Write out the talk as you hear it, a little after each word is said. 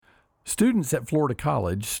Students at Florida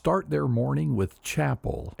College start their morning with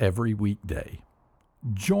chapel every weekday.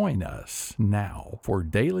 Join us now for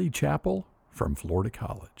Daily Chapel from Florida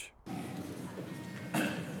College.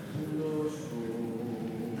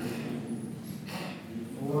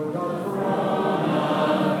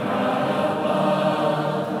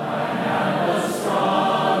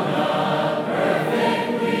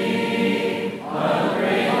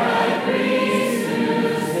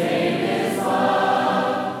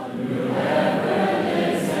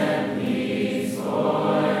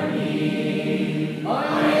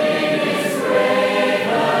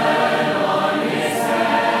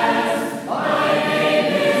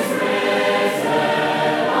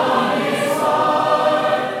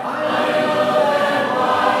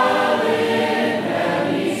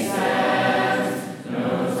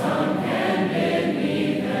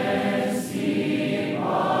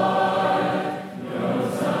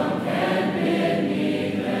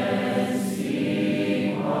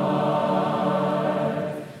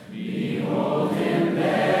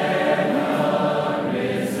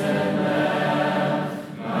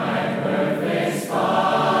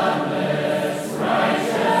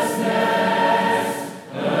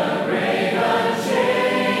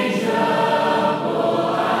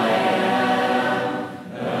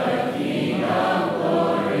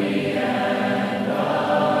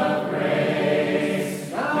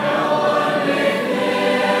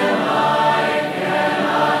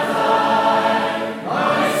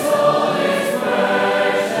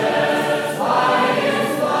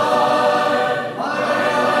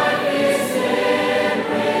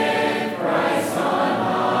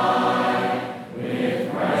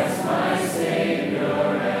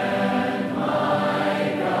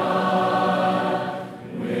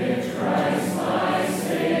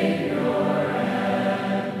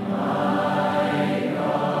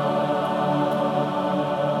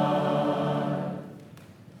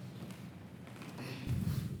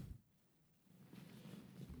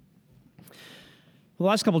 The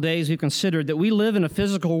last couple of days, we've considered that we live in a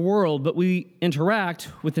physical world, but we interact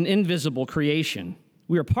with an invisible creation.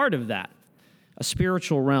 We are part of that, a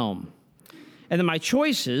spiritual realm. And that my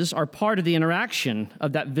choices are part of the interaction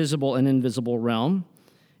of that visible and invisible realm,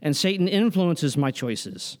 and Satan influences my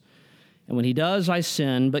choices. And when he does, I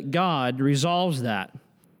sin, but God resolves that,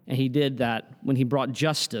 and he did that when he brought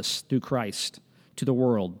justice through Christ to the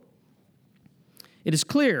world. It is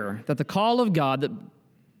clear that the call of God that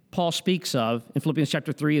Paul speaks of in Philippians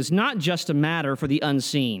chapter 3 is not just a matter for the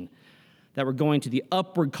unseen, that we're going to the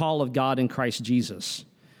upward call of God in Christ Jesus.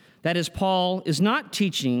 That is, Paul is not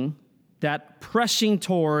teaching that pressing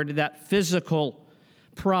toward that physical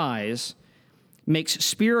prize makes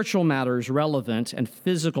spiritual matters relevant and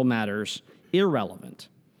physical matters irrelevant.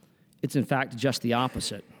 It's in fact just the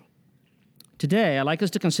opposite. Today, I'd like us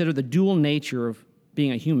to consider the dual nature of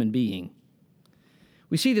being a human being.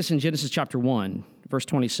 We see this in Genesis chapter 1. Verse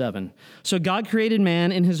 27, so God created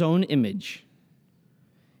man in his own image.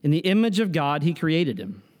 In the image of God, he created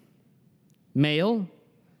him. Male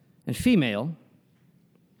and female,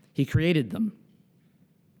 he created them.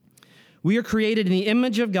 We are created in the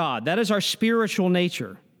image of God. That is our spiritual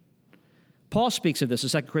nature. Paul speaks of this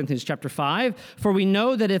in 2 Corinthians chapter 5, for we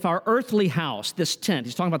know that if our earthly house, this tent,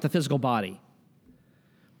 he's talking about the physical body,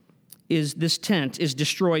 this tent is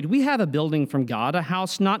destroyed, we have a building from God, a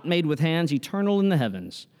house not made with hands, eternal in the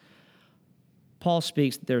heavens. Paul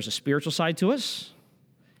speaks that there's a spiritual side to us,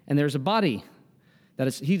 and there's a body that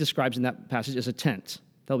is, he describes in that passage as a tent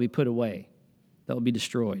that will be put away, that will be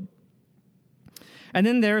destroyed. And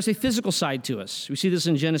then there's a physical side to us. We see this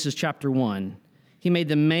in Genesis chapter 1. He made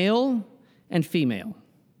them male and female.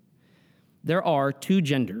 There are two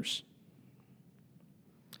genders.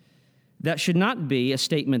 That should not be a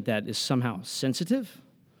statement that is somehow sensitive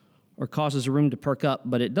or causes a room to perk up,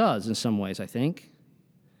 but it does in some ways, I think.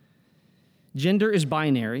 Gender is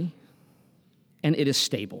binary, and it is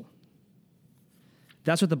stable.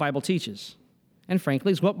 That's what the Bible teaches, and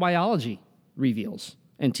frankly, is what biology reveals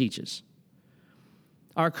and teaches.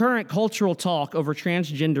 Our current cultural talk over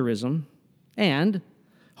transgenderism and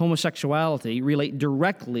homosexuality relate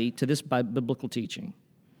directly to this biblical teaching.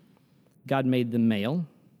 God made them male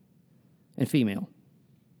and female.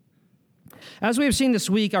 As we have seen this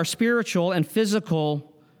week, our spiritual and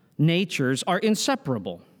physical natures are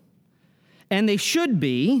inseparable, and they should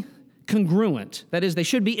be congruent. That is, they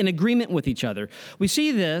should be in agreement with each other. We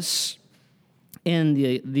see this in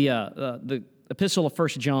the epistle of 1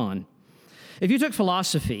 John. If you took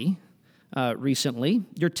philosophy recently,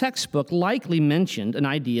 your textbook likely mentioned an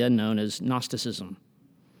idea known as Gnosticism.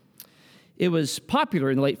 It was popular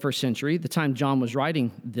in the late first century, the time John was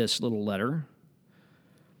writing this little letter.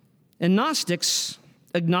 And Gnostics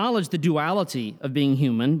acknowledged the duality of being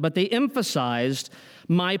human, but they emphasized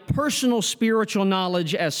my personal spiritual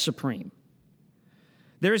knowledge as supreme.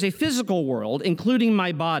 There is a physical world, including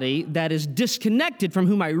my body, that is disconnected from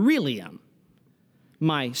whom I really am,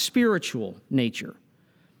 my spiritual nature.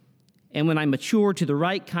 And when I mature to the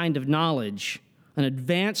right kind of knowledge, an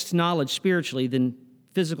advanced knowledge spiritually, then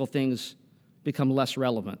physical things become less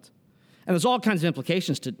relevant. And there's all kinds of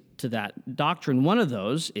implications to that doctrine. One of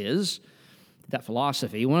those is, that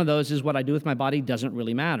philosophy, one of those is what I do with my body doesn't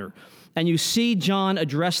really matter. And you see John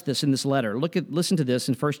address this in this letter. Listen to this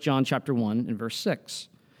in 1 John chapter 1 and verse 6.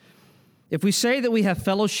 If we say that we have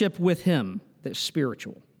fellowship with him, that's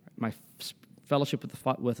spiritual, my fellowship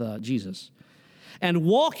with Jesus, and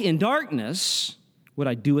walk in darkness, what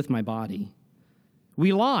I do with my body,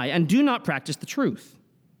 we lie and do not practice the truth.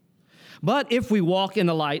 But if we walk in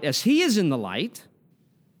the light as he is in the light,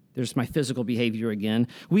 there's my physical behavior again,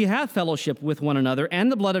 we have fellowship with one another,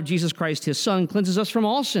 and the blood of Jesus Christ, his son, cleanses us from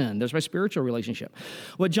all sin. There's my spiritual relationship.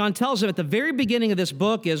 What John tells him at the very beginning of this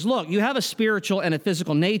book is, look, you have a spiritual and a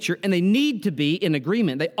physical nature, and they need to be in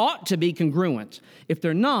agreement. They ought to be congruent. If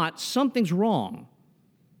they're not, something's wrong.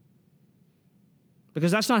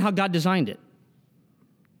 Because that's not how God designed it.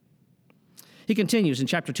 He continues in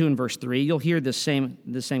chapter 2 and verse 3. You'll hear this same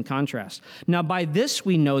contrast. Now, by this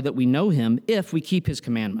we know that we know him if we keep his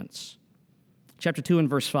commandments. Chapter 2 and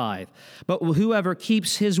verse 5. But whoever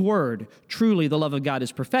keeps his word, truly the love of God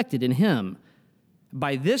is perfected in him.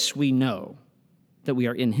 By this we know that we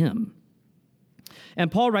are in him. And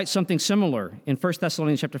Paul writes something similar in 1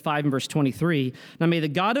 Thessalonians chapter 5 and verse 23. Now may the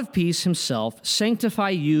God of peace himself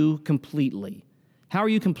sanctify you completely. How are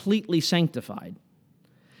you completely sanctified?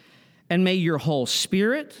 And may your whole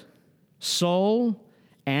spirit, soul,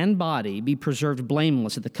 and body be preserved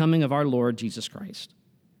blameless at the coming of our Lord Jesus Christ.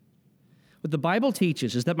 What the Bible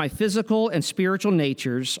teaches is that my physical and spiritual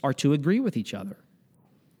natures are to agree with each other.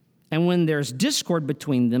 And when there's discord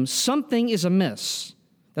between them, something is amiss.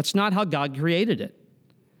 That's not how God created it.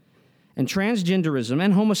 And transgenderism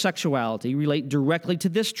and homosexuality relate directly to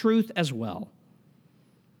this truth as well.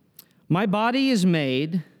 My body is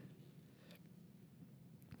made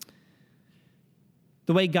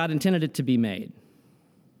the way God intended it to be made.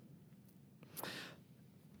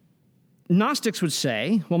 Gnostics would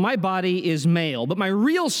say, well, my body is male, but my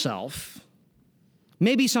real self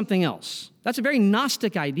may be something else. That's a very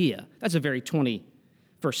Gnostic idea. That's a very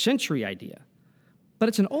 21st century idea. But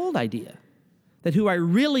it's an old idea, that who I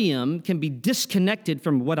really am can be disconnected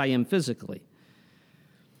from what I am physically.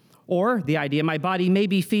 Or the idea, my body may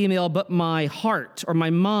be female, but my heart or my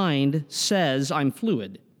mind says I'm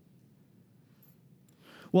fluid.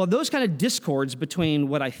 Well, those kind of discords between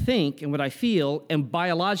what I think and what I feel and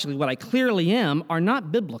biologically what I clearly am are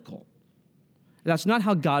not biblical. That's not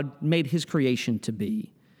how God made his creation to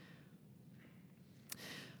be.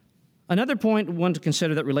 Another point one to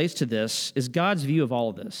consider that relates to this is God's view of all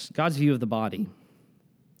of this, God's view of the body.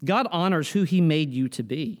 God honors who he made you to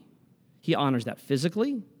be. He honors that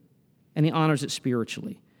physically, and he honors it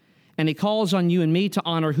spiritually. And he calls on you and me to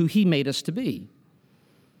honor who he made us to be.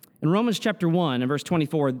 In Romans chapter 1 and verse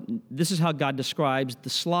 24, this is how God describes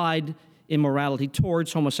the slide immorality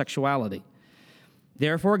towards homosexuality.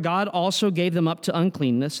 Therefore, God also gave them up to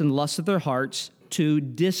uncleanness and lust of their hearts to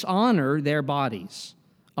dishonor their bodies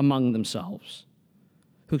among themselves,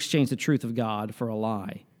 who exchanged the truth of God for a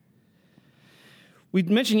lie. We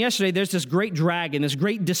mentioned yesterday there's this great dragon, this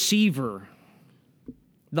great deceiver.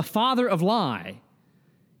 The father of lie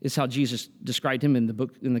is how Jesus described him in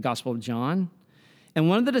the Gospel of John. And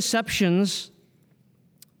one of the deceptions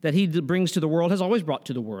that he brings to the world, has always brought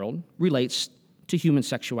to the world, relates to human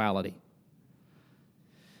sexuality.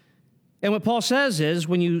 And what Paul says is,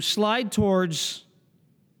 when you slide towards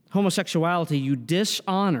homosexuality, you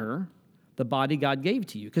dishonor the body God gave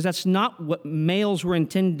to you, because that's not what males were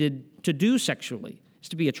intended to do sexually, is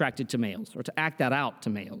to be attracted to males, or to act that out to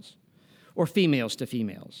males, or females to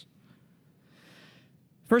females.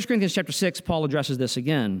 1 Corinthians chapter 6, Paul addresses this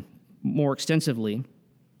again more extensively.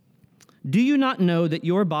 Do you not know that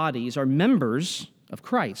your bodies are members of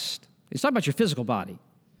Christ? He's talking about your physical body.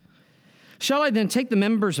 Shall I then take the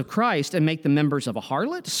members of Christ and make them members of a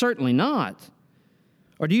harlot? Certainly not.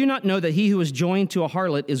 Or do you not know that he who is joined to a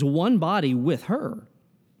harlot is one body with her?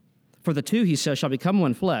 For the two, he says, shall become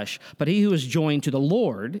one flesh, but he who is joined to the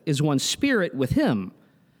Lord is one spirit with him.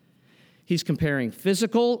 He's comparing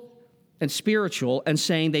physical and spiritual and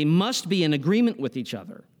saying they must be in agreement with each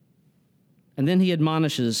other. And then he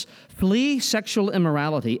admonishes, flee sexual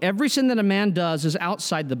immorality. Every sin that a man does is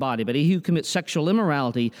outside the body, but he who commits sexual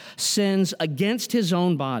immorality sins against his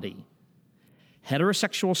own body.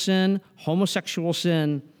 Heterosexual sin, homosexual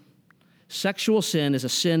sin. Sexual sin is a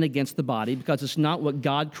sin against the body because it's not what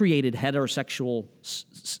God created heterosexual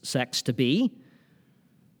sex to be,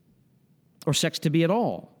 or sex to be at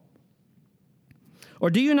all. Or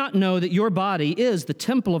do you not know that your body is the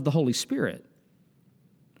temple of the Holy Spirit,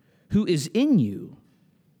 who is in you,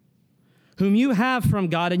 whom you have from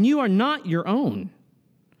God, and you are not your own?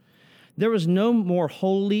 There is no more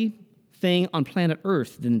holy thing on planet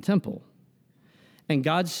Earth than the temple. And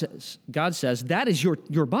God says that is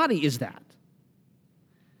your body is that.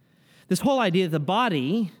 This whole idea that the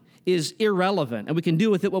body is irrelevant and we can do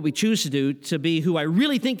with it what we choose to do to be who I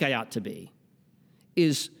really think I ought to be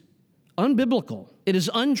is unbiblical. It is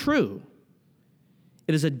untrue.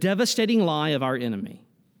 It is a devastating lie of our enemy.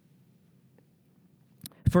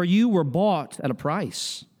 For you were bought at a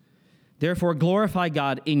price. Therefore, glorify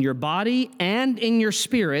God in your body and in your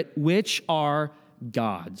spirit, which are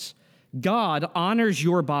God's. God honors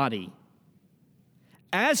your body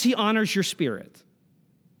as he honors your spirit.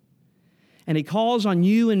 And he calls on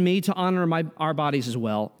you and me to honor our bodies as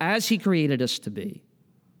well, as he created us to be.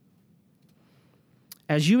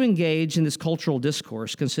 As you engage in this cultural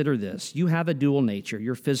discourse, consider this. You have a dual nature.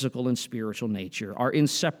 Your physical and spiritual nature are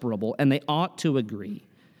inseparable, and they ought to agree.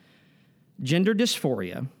 Gender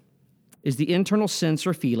dysphoria is the internal sense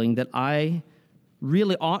or feeling that I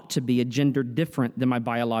really ought to be a gender different than my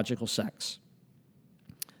biological sex.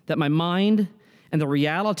 That my mind and the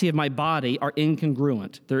reality of my body are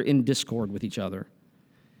incongruent. They're in discord with each other.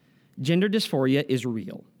 Gender dysphoria is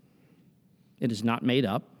real. It is not made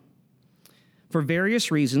up. For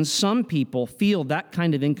various reasons, some people feel that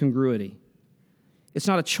kind of incongruity. It's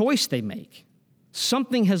not a choice they make.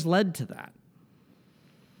 Something has led to that.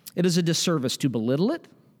 It is a disservice to belittle it,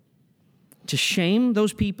 to shame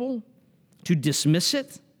those people, to dismiss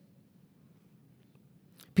it.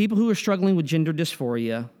 People who are struggling with gender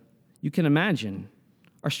dysphoria, you can imagine,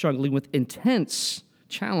 are struggling with intense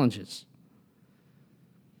challenges.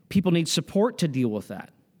 People need support to deal with that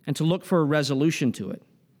and to look for a resolution to it.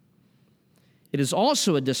 It is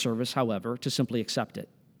also a disservice, however, to simply accept it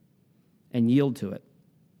and yield to it.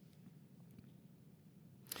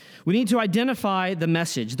 We need to identify the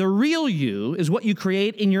message. The real you is what you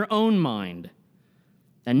create in your own mind,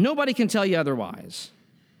 and nobody can tell you otherwise.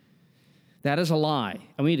 That is a lie,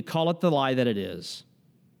 and we need to call it the lie that it is.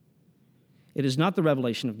 It is not the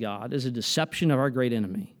revelation of God. It is a deception of our great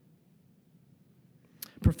enemy.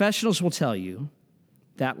 Professionals will tell you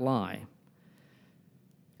that lie.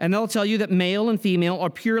 And they'll tell you that male and female are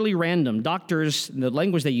purely random. Doctors, the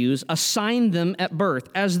language they use, assign them at birth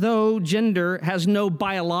as though gender has no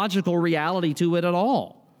biological reality to it at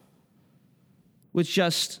all, which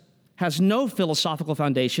just has no philosophical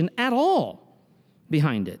foundation at all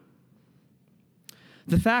behind it.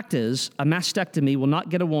 The fact is, a mastectomy will not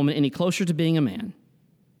get a woman any closer to being a man.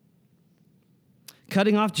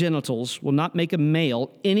 Cutting off genitals will not make a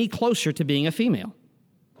male any closer to being a female.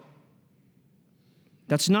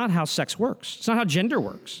 That's not how sex works. It's not how gender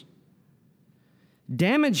works.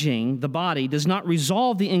 Damaging the body does not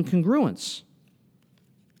resolve the incongruence.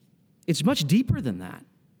 It's much deeper than that.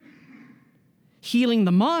 Healing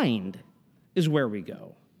the mind is where we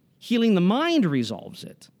go. Healing the mind resolves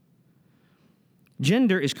it.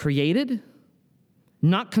 Gender is created,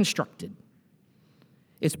 not constructed.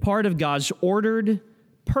 It's part of God's ordered,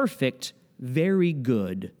 perfect, very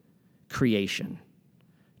good creation,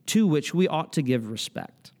 to which we ought to give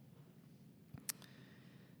respect.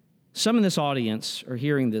 Some in this audience or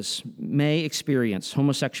hearing this may experience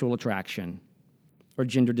homosexual attraction or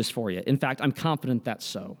gender dysphoria. In fact, I'm confident that's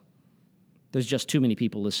so. There's just too many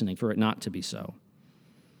people listening for it not to be so.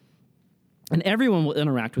 And everyone will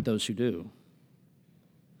interact with those who do.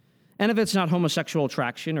 And if it's not homosexual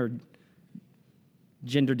attraction or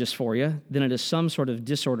gender dysphoria, then it is some sort of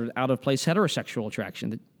disordered, out-of-place heterosexual attraction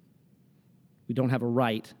that we don't have a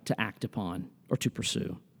right to act upon or to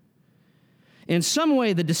pursue. In some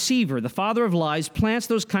way, the deceiver, the father of lies, plants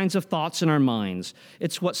those kinds of thoughts in our minds.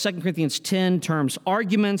 It's what 2 Corinthians 10 terms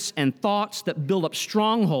arguments and thoughts that build up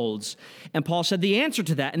strongholds. And Paul said the answer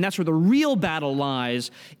to that, and that's where the real battle lies,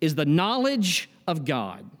 is the knowledge of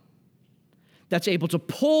God that's able to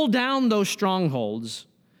pull down those strongholds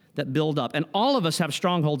that build up. And all of us have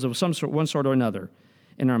strongholds of some sort, one sort or another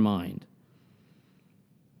in our mind.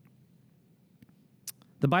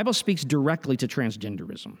 The Bible speaks directly to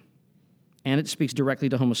transgenderism, and it speaks directly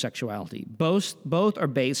to homosexuality. Both are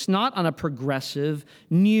based not on a progressive,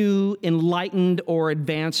 new, enlightened, or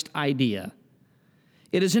advanced idea.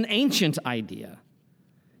 It is an ancient idea.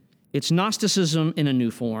 It's Gnosticism in a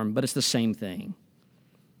new form, but it's the same thing.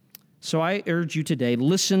 So I urge you today,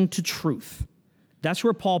 listen to truth. That's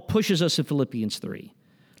where Paul pushes us in Philippians 3.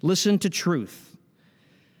 Listen to truth.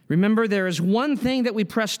 Remember, there is one thing that we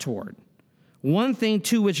press toward, one thing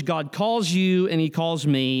to which God calls you and he calls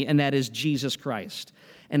me, and that is Jesus Christ.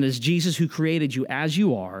 And it is Jesus who created you as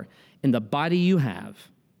you are in the body you have.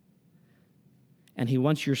 And he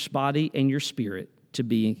wants your body and your spirit to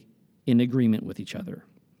be in agreement with each other.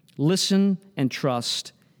 Listen and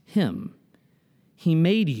trust him. He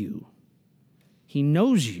made you. He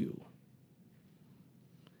knows you.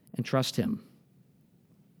 And trust him.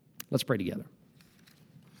 Let's pray together.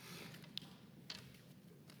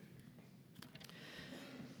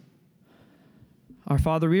 Our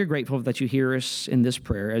Father, we are grateful that you hear us in this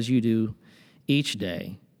prayer as you do each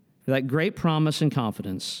day. For that great promise and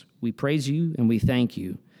confidence, we praise you and we thank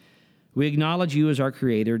you. We acknowledge you as our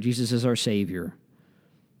Creator, Jesus as our Savior.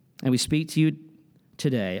 And we speak to you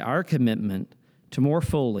today, our commitment to more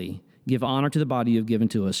fully give honor to the body you have given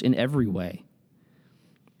to us in every way.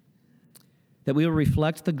 That we will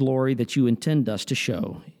reflect the glory that you intend us to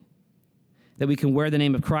show. That we can wear the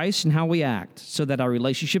name of Christ in how we act, so that our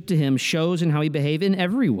relationship to him shows in how we behave in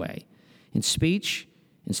every way, in speech,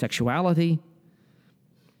 in sexuality,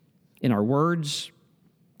 in our words,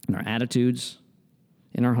 in our attitudes,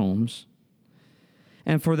 in our homes.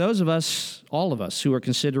 And for those of us, all of us, who are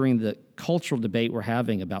considering the cultural debate we're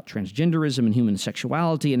having about transgenderism and human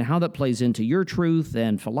sexuality and how that plays into your truth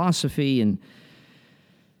and philosophy, and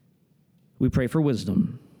we pray for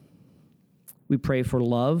wisdom. We pray for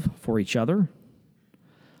love for each other,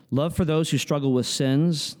 love for those who struggle with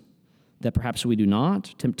sins that perhaps we do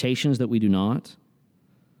not, temptations that we do not,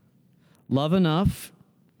 love enough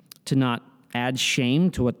to not add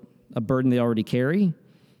shame to a burden they already carry,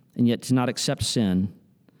 and yet to not accept sin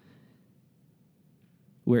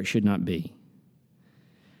where it should not be.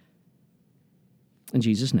 In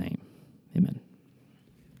Jesus' name, amen.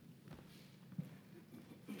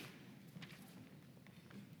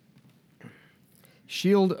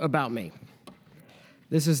 Shield About Me.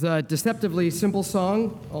 This is the deceptively simple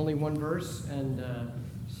song, only one verse and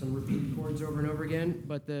some repeat chords over and over again,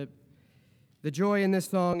 but the joy in this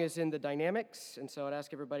song is in the dynamics, and so I'd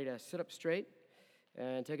ask everybody to sit up straight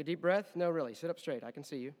and take a deep breath. No, really, sit up straight. I can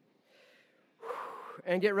see you.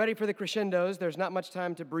 And get ready for the crescendos. There's not much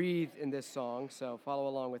time to breathe in this song, so follow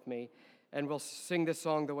along with me, and we'll sing this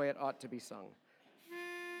song the way it ought to be sung.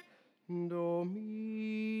 Do,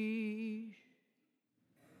 mi.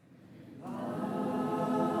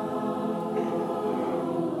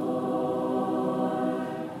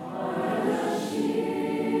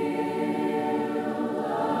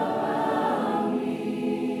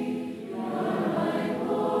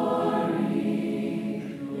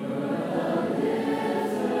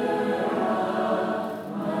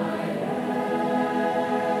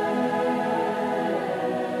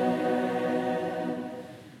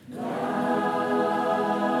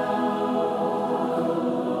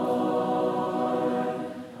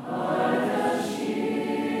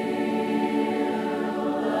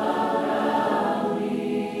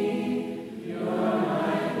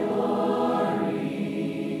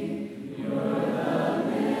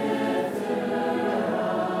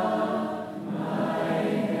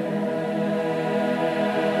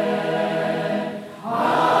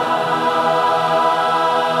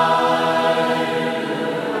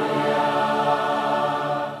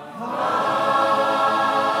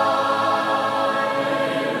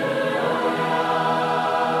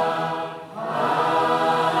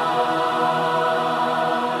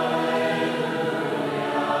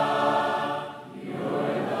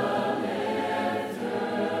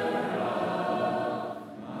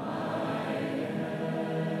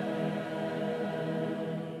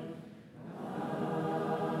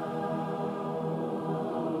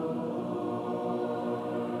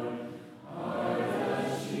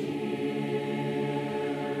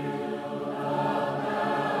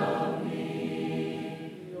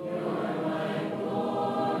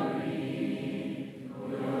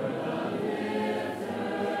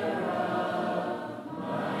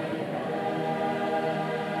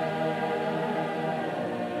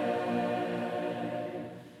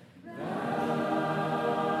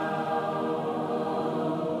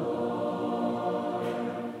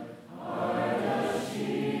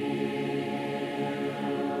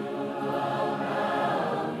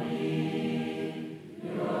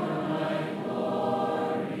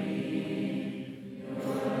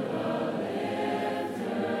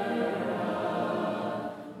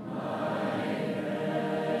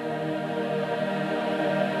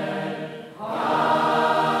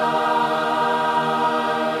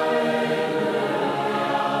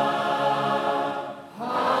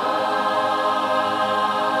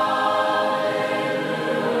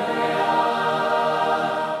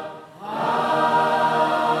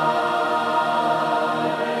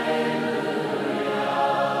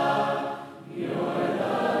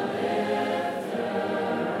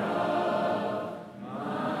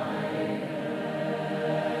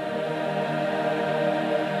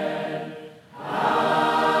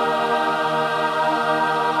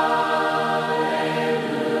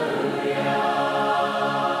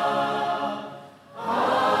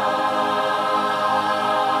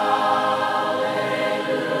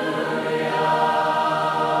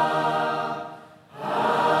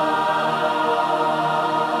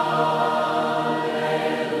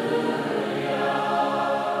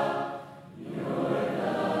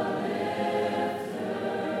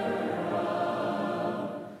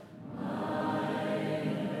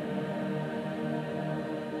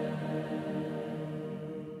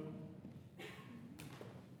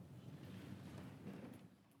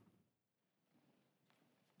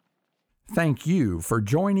 Thank you for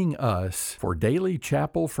joining us for Daily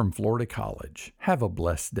Chapel from Florida College. Have a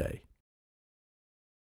blessed day.